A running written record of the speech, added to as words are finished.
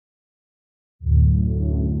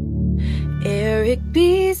Eric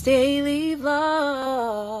B's Daily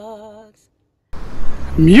Vlogs.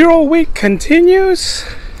 Mural week continues.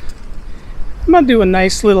 I'm gonna do a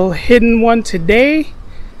nice little hidden one today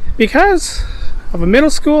because of a middle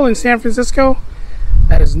school in San Francisco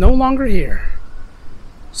that is no longer here.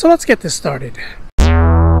 So let's get this started.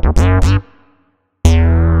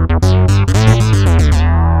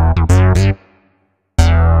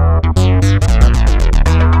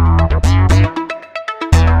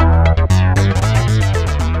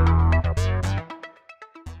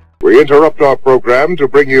 We interrupt our program to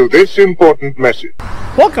bring you this important message.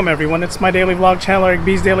 Welcome everyone, it's my daily vlog channel, Eric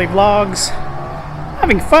B's Daily Vlogs.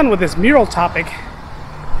 Having fun with this mural topic.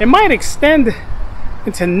 It might extend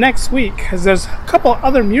into next week because there's a couple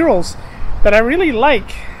other murals that I really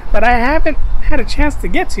like that I haven't had a chance to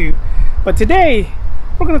get to. But today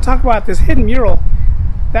we're going to talk about this hidden mural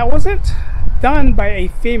that wasn't done by a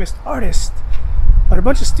famous artist but a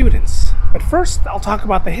bunch of students. But first I'll talk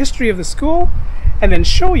about the history of the school and then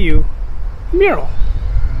show you the mural.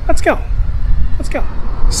 Let's go. Let's go.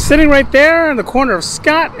 Sitting right there in the corner of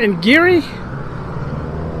Scott and Geary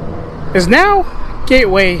is now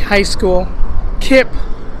Gateway High School, KIPP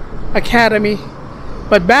Academy.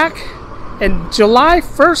 But back in July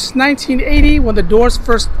 1st, 1980, when the doors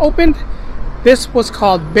first opened, this was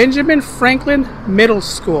called Benjamin Franklin Middle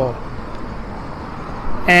School.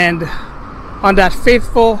 And on that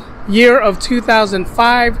faithful year of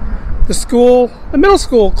 2005, the middle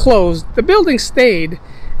school closed, the building stayed,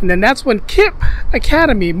 and then that's when KIPP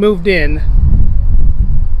Academy moved in.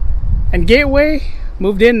 And Gateway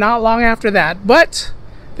moved in not long after that. But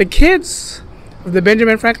the kids of the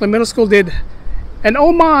Benjamin Franklin Middle School did an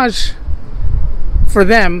homage for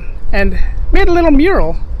them and made a little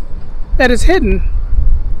mural that is hidden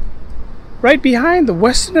right behind the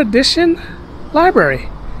Western Addition Library.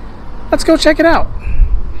 Let's go check it out.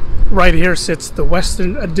 Right here sits the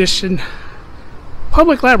Western Addition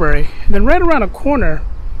Public Library, and then right around a corner,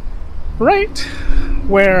 right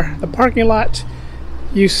where the parking lot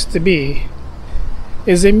used to be,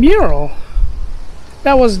 is a mural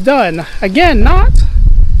that was done, again, not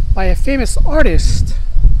by a famous artist,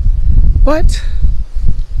 but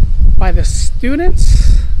by the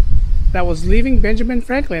students that was leaving Benjamin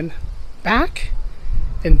Franklin back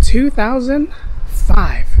in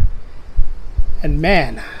 2005. And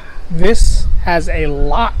man, this has a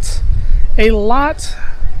lot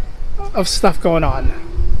of stuff going on.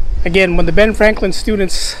 Again, when the Ben Franklin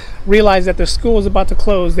students realized that their school was about to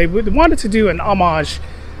close, they wanted to do an homage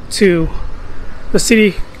to the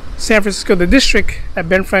city, San Francisco, the district that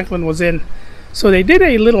Ben Franklin was in. So they did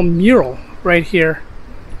a little mural right here.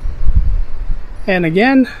 And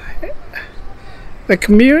again,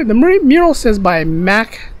 the mural says by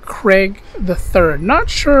Mac Craig III. Not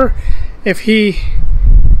sure if he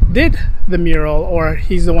did the mural or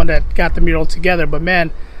he's the one that got the mural together, but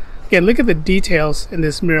man, again, look at the details in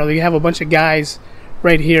this mural. You have a bunch of guys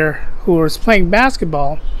right here who are playing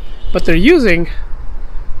basketball, but they're using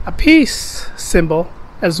a peace symbol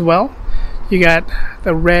as well. You got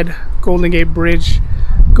the red Golden Gate Bridge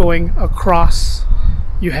going across.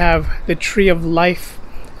 You have the tree of life,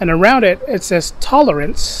 and around it it says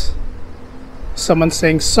tolerance. Someone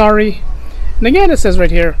saying sorry, and again it says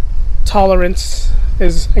right here tolerance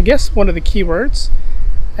is, I guess, one of the key words.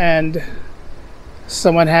 And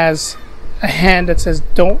someone has a hand that says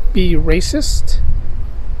don't be racist,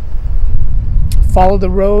 follow the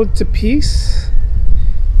road to peace.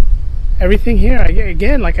 Everything here,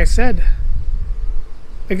 again, like I said,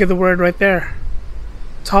 look at the word right there,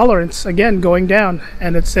 tolerance, again going down,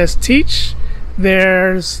 and it says teach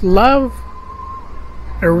there's love,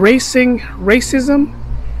 erasing racism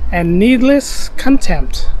and needless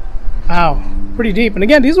contempt. Wow, pretty deep. And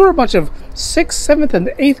again, these were a bunch of 6th, 7th, and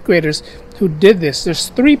 8th graders who did this. There's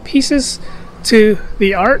 3 pieces to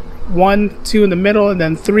the art, 1, 2 in the middle, and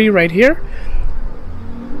then 3 right here.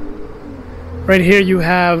 Right here you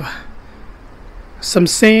have some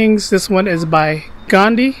sayings. This one is by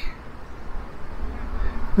Gandhi.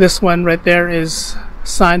 This one right there is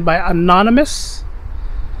signed by Anonymous.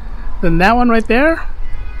 Then that one right there,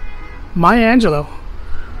 Maya Angelou.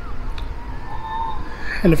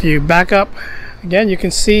 And if you back up, again, you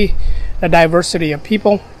can see the diversity of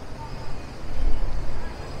people.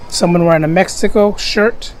 Someone wearing a Mexico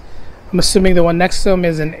shirt. I'm assuming the one next to him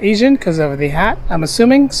is an Asian because of the hat. I'm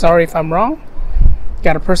assuming. Sorry if I'm wrong.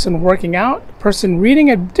 Got a person working out. A person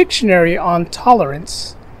reading a dictionary on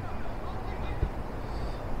tolerance.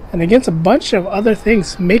 And against a bunch of other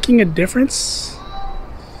things. Making a difference.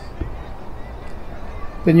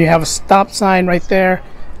 Then you have a stop sign right there.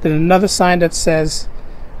 Then another sign that says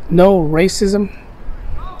no racism.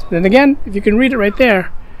 Then again, if you can read it right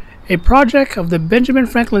there, a project of the Benjamin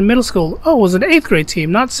Franklin Middle School. Oh, it was an 8th grade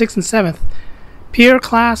team, not 6th and 7th. Peer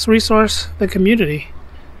class resource the community.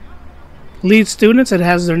 Lead students, it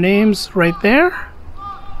has their names right there.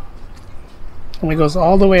 And it goes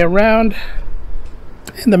all the way around.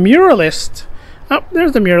 And the muralist, oh,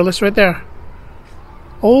 there's the muralist right there.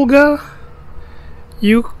 Olga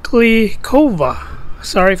Yuklikova.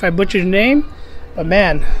 Sorry if I butchered your name, but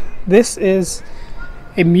man, this is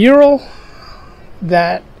a mural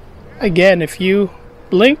that, again, if you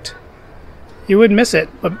blinked, you would miss it.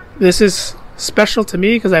 But this is special to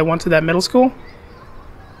me because I went to that middle school.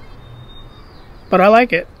 But I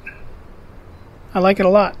like it. I like it a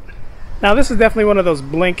lot. Now this is definitely one of those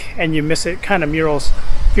blink and you miss it kind of murals.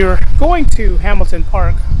 If you're going to Hamilton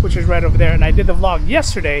Park, which is right over there, and I did the vlog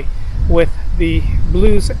yesterday with the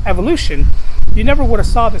Blues Evolution, you never would have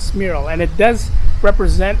saw this mural, and it does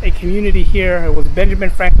represent a community here. It was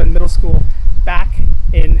Benjamin Franklin Middle School back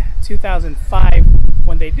in 2005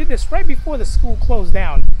 when they did this right before the school closed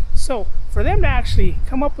down. So for them to actually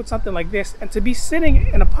come up with something like this and to be sitting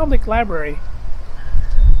in a public library,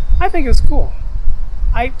 I think it's cool.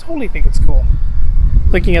 I totally think it's cool.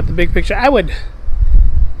 Looking at the big picture, I would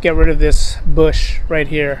get rid of this bush right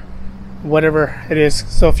here, whatever it is.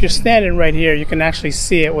 So if you're standing right here, you can actually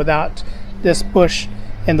see it without this bush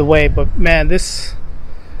in the way. But man, this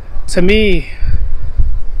to me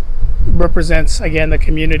represents, again, the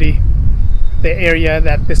community, the area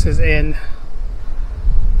that this is in.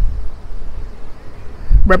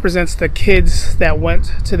 Represents the kids that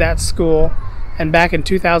went to that school. And back in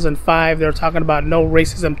 2005, they were talking about no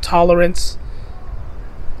racism tolerance.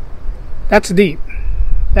 That's deep.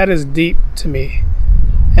 That is deep to me.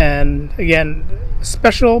 And again, a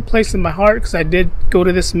special place in my heart because I did go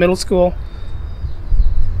to this middle school.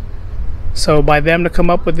 So by them to come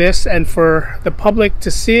up with this and for the public to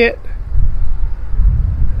see it,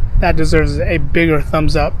 that deserves a bigger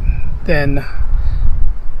thumbs up than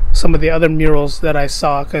some of the other murals that I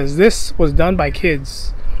saw, because this was done by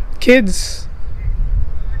kids. Kids,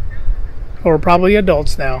 or probably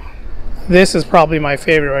adults now. This is probably my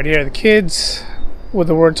favorite right here. The kids with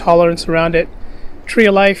the word tolerance around it. Tree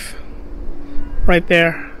of life right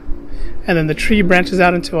there. And then the tree branches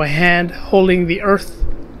out into a hand holding the earth.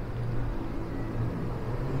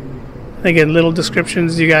 Again, little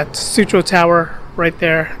descriptions. You got Sutro Tower right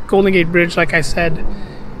there. Golden Gate Bridge, like I said.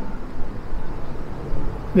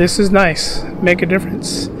 This is nice. Make a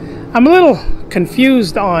difference. I'm a little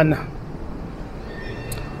confused on...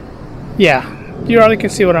 Yeah, you already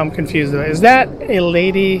can see what I'm confused about. Is that a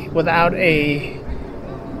lady without a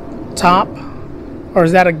top? Or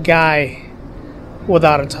is that a guy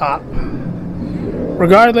without a top?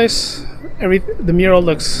 Regardless, the mural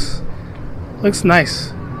looks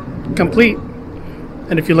nice, complete.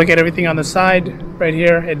 And if you look at everything on the side right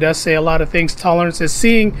here, it does say a lot of things. Tolerance is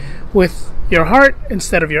seeing with your heart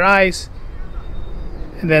instead of your eyes.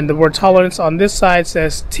 And then the word tolerance on this side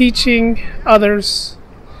says teaching others,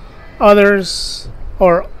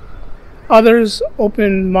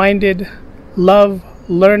 open-minded, love,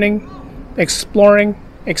 learning, exploring,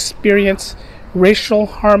 experience, racial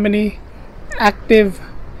harmony, active,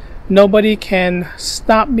 nobody can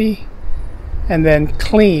stop me, and then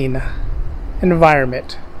clean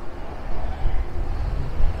environment.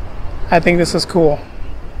 I think this is cool.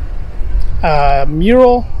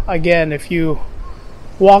 Mural, again, if you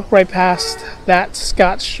walk right past that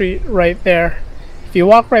Scott Street right there, if you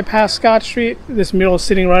walk right past Scott Street, this mural is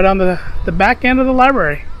sitting right on the back end of the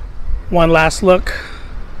library. One last look.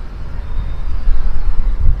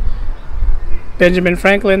 Benjamin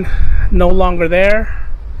Franklin no longer there,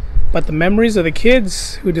 but the memories of the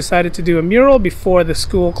kids who decided to do a mural before the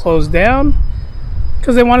school closed down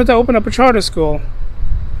because they wanted to open up a charter school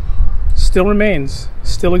still remains,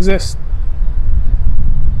 still exists.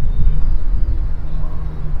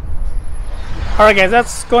 Alright guys,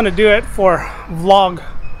 that's going to do it for vlog,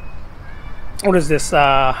 what is this,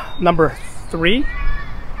 number 3?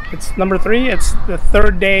 It's number 3. It's the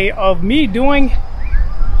 3rd day of me doing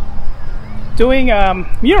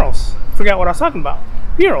murals. Forgot what I was talking about.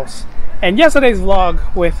 Murals. And yesterday's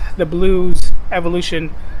vlog with the Blues Evolution,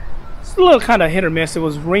 it's a little kind of hit or miss. It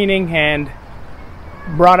was raining and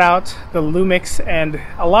brought out the Lumix, and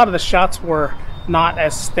a lot of the shots were not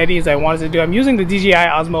as steady as I wanted to do. I'm using the DJI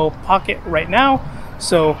Osmo Pocket right now,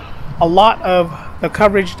 so a lot of the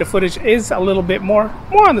coverage, the footage is a little bit more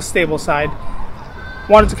on the stable side.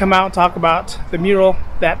 Wanted to come out and talk about the mural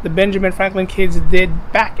that the Benjamin Franklin kids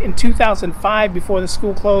did back in 2005 before the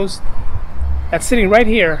school closed. That's sitting right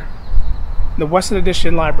here in the Western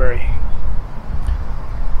Addition Library.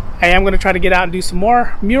 I am going to try to get out and do some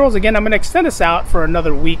more murals. Again, I'm going to extend this out for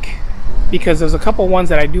another week because there's a couple ones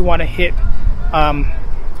that I do want to hit.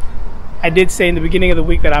 I did say in the beginning of the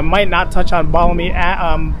week that I might not touch on Balmy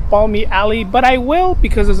Alley, but I will,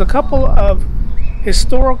 because there's a couple of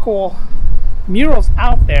historical murals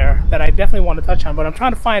out there that I definitely want to touch on. But I'm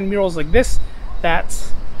trying to find murals like this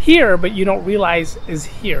that's here but you don't realize is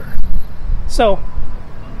here. So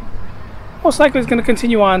most likely it's going to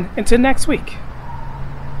continue on into next week.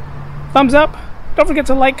 Thumbs up. Don't forget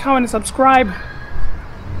to like, comment, and subscribe.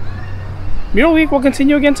 Mural Week will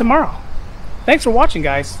continue again tomorrow. Thanks for watching,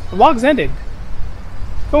 guys. The vlog's ended.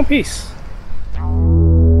 Go in peace.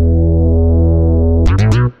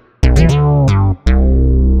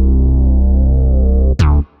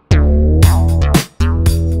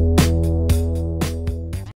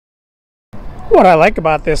 What I like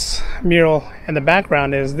about this mural in the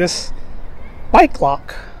background is this bike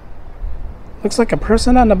lock. Looks like a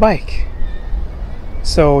person on a bike.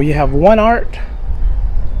 So you have one art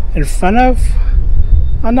in front of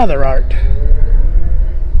another art.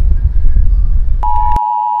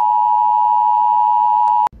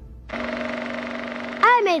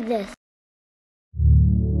 I made this.